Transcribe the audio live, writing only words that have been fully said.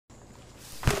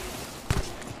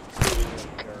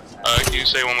Can you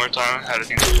say one more time how to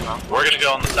handle it now? We're gonna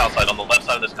go on the south side, on the left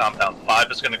side of this compound. 5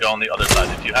 is gonna go on the other side.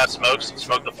 If you have smokes,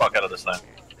 smoke the fuck out of this thing.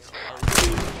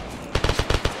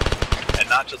 And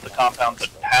not just the compound, but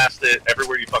past it,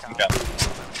 everywhere you fucking can.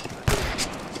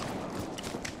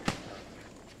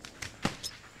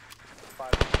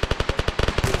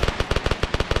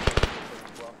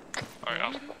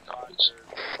 Alright,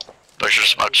 Push your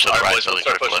smoke to the right, boys, let's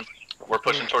start pushing. We're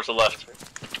pushing towards the left.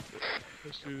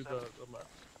 Push to the left.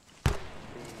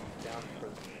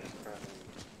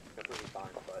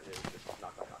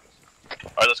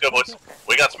 Alright, let's go, boys.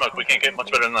 We got smoke. We can't get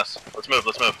much better than this. Let's move,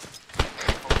 let's move.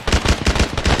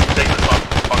 Take this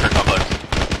bunker complex.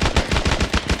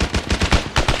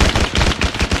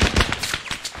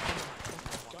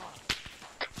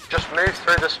 Just move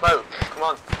through the smoke. Come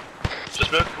on.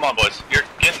 Just move. Come on, boys. You're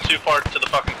getting too far to the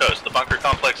fucking coast. The bunker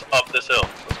complex up this hill.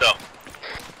 Let's go.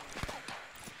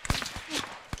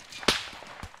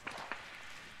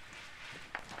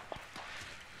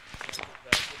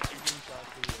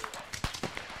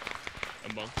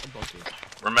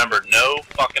 Remember, no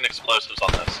fucking explosives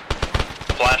on this.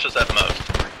 Flashes at most.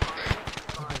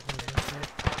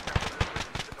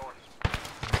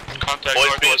 contact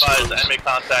boys, be northwest advised, roads. enemy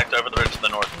contact over the ridge to the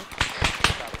north.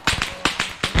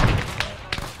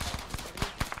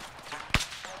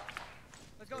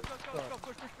 Let's go,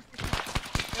 push.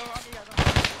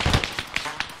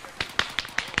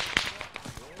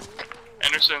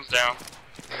 Anderson's down.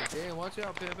 Damn, watch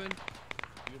out, Pippin.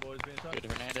 You boys being touched.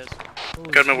 Good, Hernandez.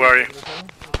 Goodman, where are you?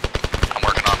 I'm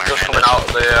working on Just Hernandez. coming out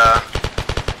of the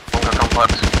bunker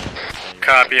complex.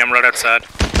 Copy, I'm right outside.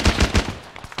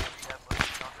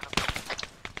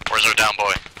 Where's our down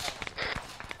boy?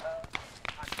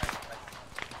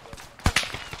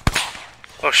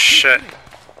 Oh shit.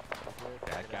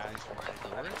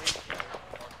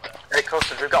 Hey,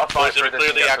 Costa, we've got to Boys, fight did we through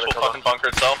clear this the and get to actual cover. fucking bunker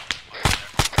itself?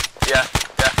 Yeah.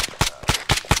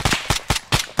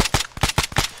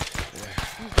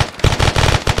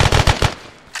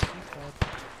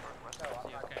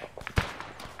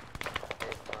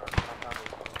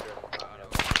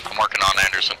 I'm working on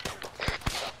Anderson.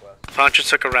 Poncho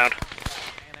took a round.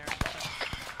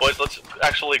 Boys, let's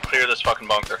actually clear this fucking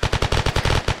bunker.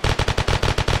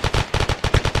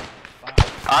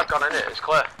 I've gone in it, it's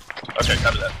clear. Okay,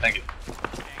 copy that. Thank you.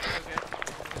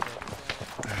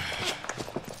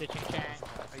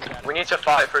 We need to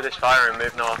fight through this fire and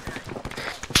move north.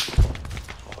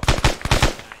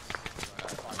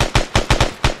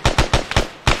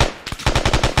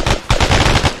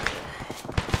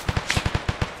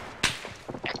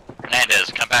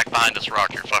 Hernandez, come back behind this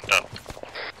rock, you're fucked up.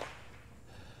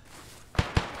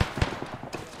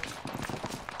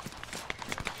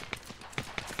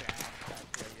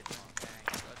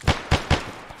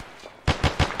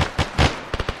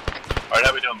 Alright,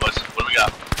 how we doing, boys? What do we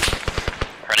got?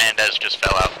 Hernandez just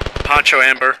fell out. Poncho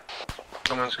Amber.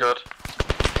 Someone's good.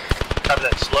 Copy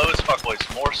that. Slow as fuck, boys.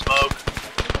 More smoke.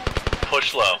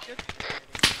 Push low.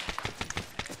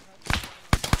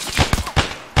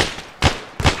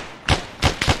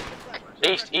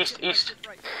 East.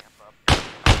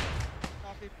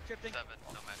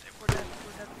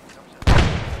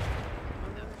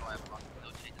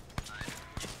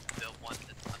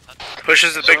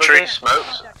 Pushes the Some big of tree. these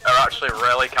smokes are actually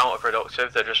really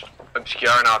counterproductive, they're just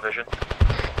obscuring our vision.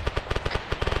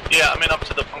 Yeah, I mean, up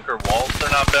to the bunker walls, they're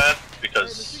not bad,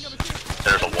 because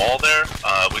there's a wall there.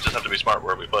 We just have to be smart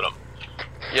where we put them.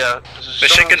 Yeah,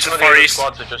 Machine guns to the far east. some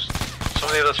of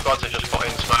the other squads are just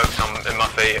putting smokes in my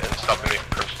feet and stopping me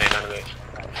from seeing enemies.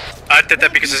 I did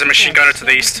that because there's a machine gunner to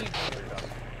the east.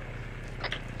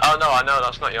 Oh no, I know,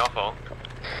 that's not your fault.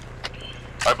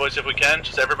 Alright, boys, if we can,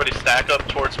 just everybody stack up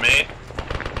towards me.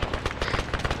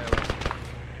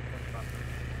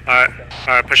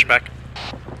 Alright, push it back.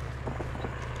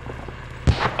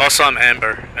 Also, I'm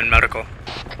Amber and medical.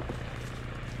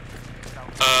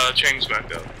 Chain's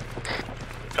back up.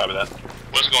 Copy that.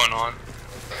 What's going on?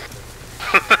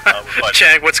 We're fighting.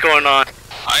 Chang, what's going on?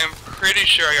 I am pretty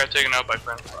sure I got taken out by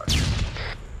friendly fire.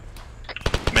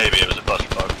 Maybe it was a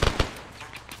cluster bug.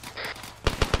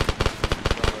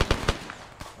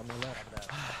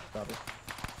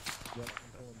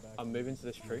 I'm moving to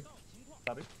this tree.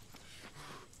 Copy.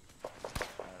 I'm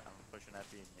pushing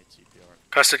FE and hit CPR.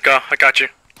 Custard, go. I got you.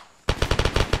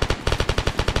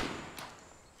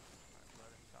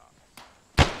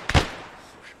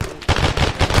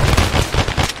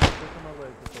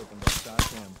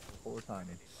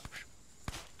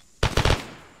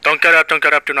 Don't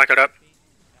get up, do not get up.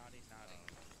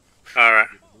 Alright.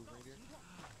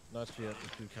 Last year,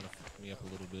 you kind of fucked me up a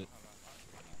little bit.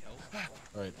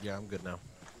 Alright, yeah, I'm good now.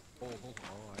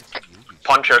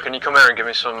 Poncho, can you come here and give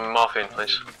me some morphine,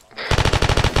 please?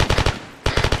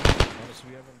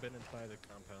 We haven't been inside the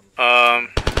compound.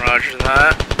 Roger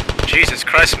that. Jesus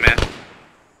Christ, man.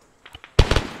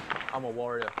 I'm a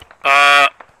warrior.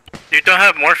 You don't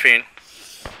have morphine.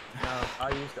 No, I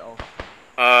used it all.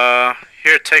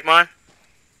 Here, take mine.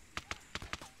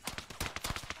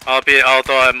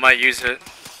 Although I might use it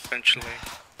eventually.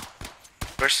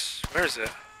 Where is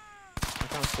it? I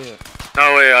can't see it.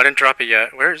 No, wait, I didn't drop it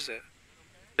yet. Where is it?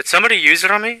 Did somebody use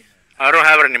it on me? I don't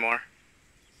have it anymore.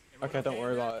 Okay, don't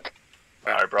worry about it.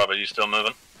 Alright, Bravo, you still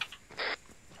moving?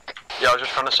 Yeah, I was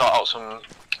just trying to sort out some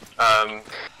morphine.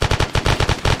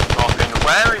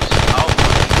 Where is Alpha?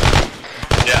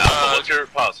 Yeah, Alpha, what's your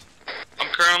pause? I'm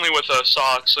currently with a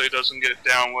sock, so he doesn't get it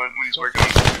down when he's working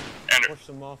with Push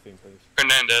some morphine, please.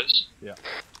 Hernandez. Yeah,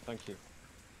 thank you.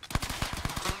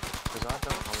 Because I don't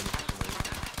have any.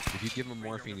 If you give him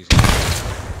morphine, he's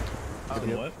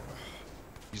What?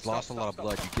 he's lost a lot of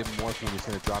blood. You give him morphine, he's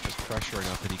going to drop his pressure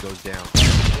enough that he goes down.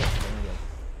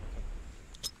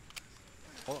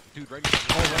 Oh, dude, right here.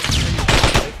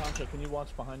 Hey, Pancho, can you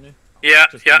watch behind me? Yeah,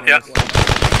 yeah.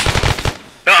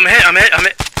 No, I'm hit.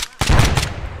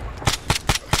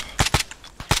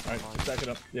 Alright, back it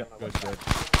up. Yeah, good. Oh,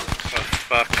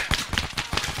 fuck.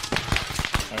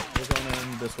 Alright, we're going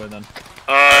in this way then.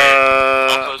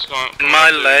 Alpha's going my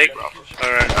leg.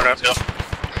 Alright, Let's go.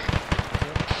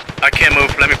 I can't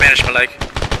move. Let me bandage my leg.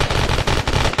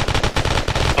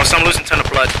 Oh, so I'm losing a ton of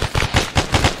blood.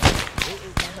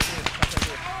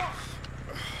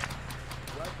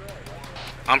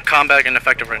 I'm combat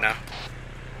ineffective right now.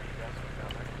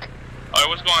 Alright,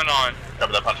 what's going on?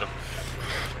 Cover that, Poncho.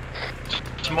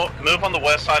 Just move on the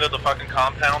west side of the fucking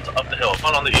compound up the hill.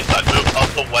 Not on the east side. Move up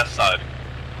the west side.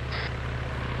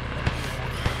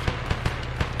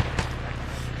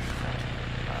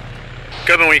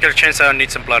 Goodman, when you get a chance, I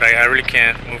need some blood. I really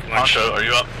can't move much. Poncho, are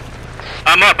you up?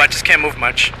 I'm up. I just can't move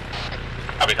much.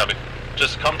 Copy.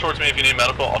 Just come towards me if you need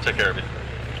medical. I'll take care of you.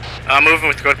 I'm moving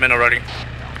with Goodman already.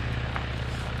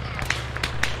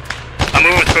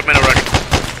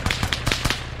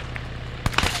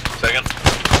 Second.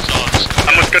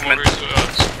 I'm with Goodman.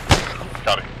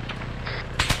 Copy.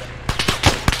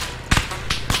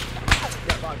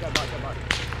 Get back.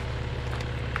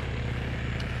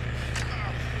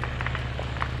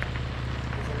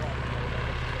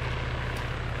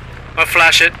 I'll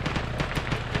flash it.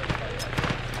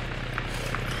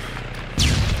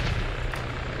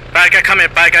 Bad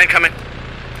guy coming.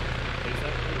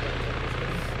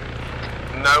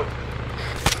 No.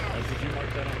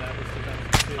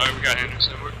 Alright, we got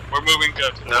Henderson. We're moving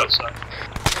to the west side.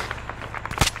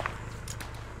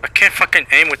 I can't fucking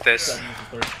aim with this.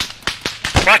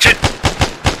 Watch it!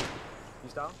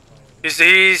 He's down?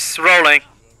 He's rolling.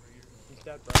 He's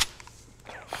dead, bro.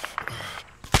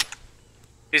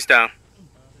 He's down.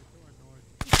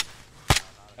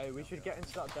 Hey, we should get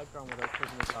into that dead ground with those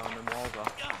prisoners down and walls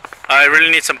are. I really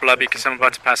need some blood because I'm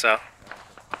about to pass out.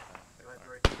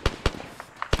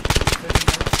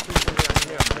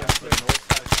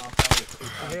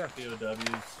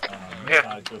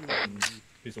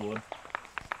 Piece of wood.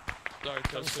 Sorry,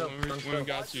 Tesla, when we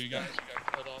got you guys got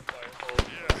cut off by a whole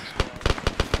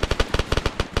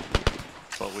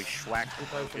But we schwacked it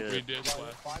good. We did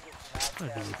swag. I'll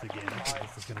do this again. I think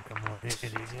this is gonna come more handy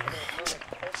again.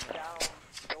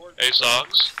 Hey,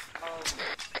 Socks.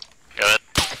 Good.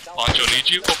 Poncho need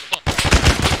you? Oh, fuck.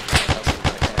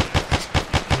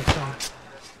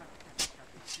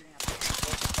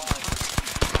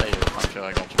 Hey, Poncho,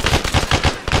 I got you.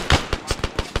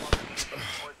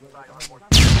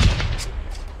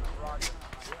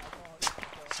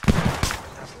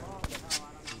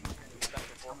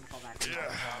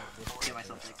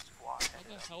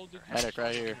 Medic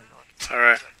right here.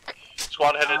 Alright.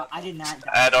 Squad headed I did not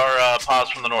die. at our pause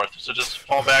from the north. So just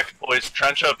fall back, boys.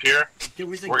 Trench up here.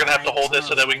 We're gonna have to hold this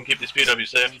so that we can keep these POWs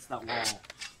safe. Alright,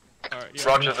 yeah.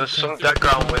 Roger, there's some dead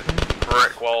ground with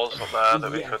brick walls up there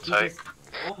that we could take.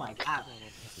 Oh my god.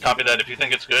 Copy that. If you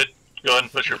think it's good, go ahead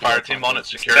and put your fire team on it,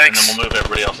 secure Thanks. it, and then we'll move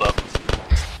everybody else up.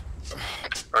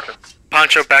 Roger.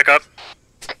 Poncho, back up.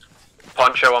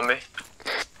 Poncho on me.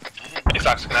 Hey,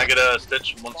 Sox, can I get a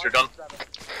stitch once you're done?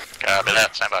 Copy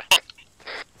that, stand by.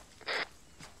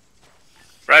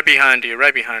 Right behind you.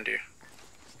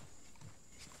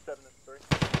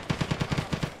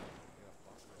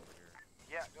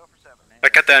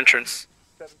 Back at the entrance.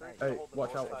 Hey,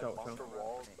 watch out.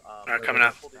 Alright, coming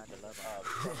out.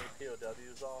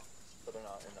 POWs off, so they're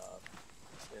not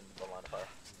in the line of fire. I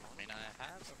mean, I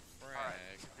have a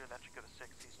frag. That should go to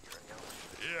 60s.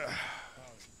 Yeah.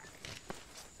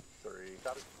 3,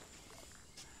 copy.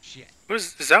 shit.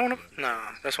 Is that one of? No,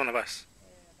 that's one of us.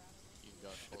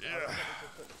 Yeah.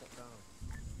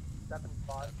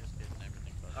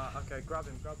 Okay, grab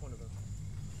him, grab one of them.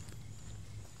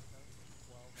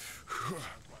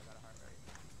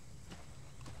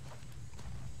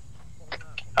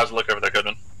 How's it look over there,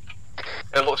 Goodman?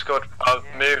 It looks good. I've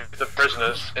moved the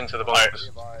prisoners into the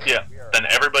bunkers. Yeah. Then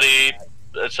everybody,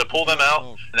 so pull them out,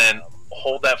 and then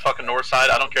hold that fucking north side.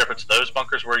 I don't care if it's those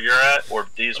bunkers where you're at, or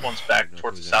these ones back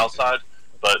towards the south side.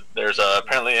 But there's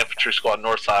apparently infantry squad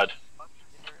north side.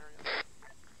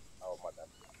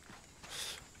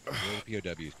 Where are the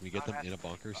POWs? Can we get them in a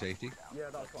bunker, safety? Yeah,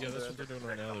 that's what they're doing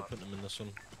right now. They're putting them in this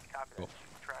one. Cool.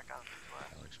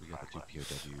 Alex, we got the 2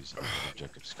 POWs on the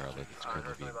objective Scarlet. It's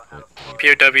currently being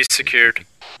put. POW secured.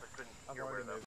 I've already moved.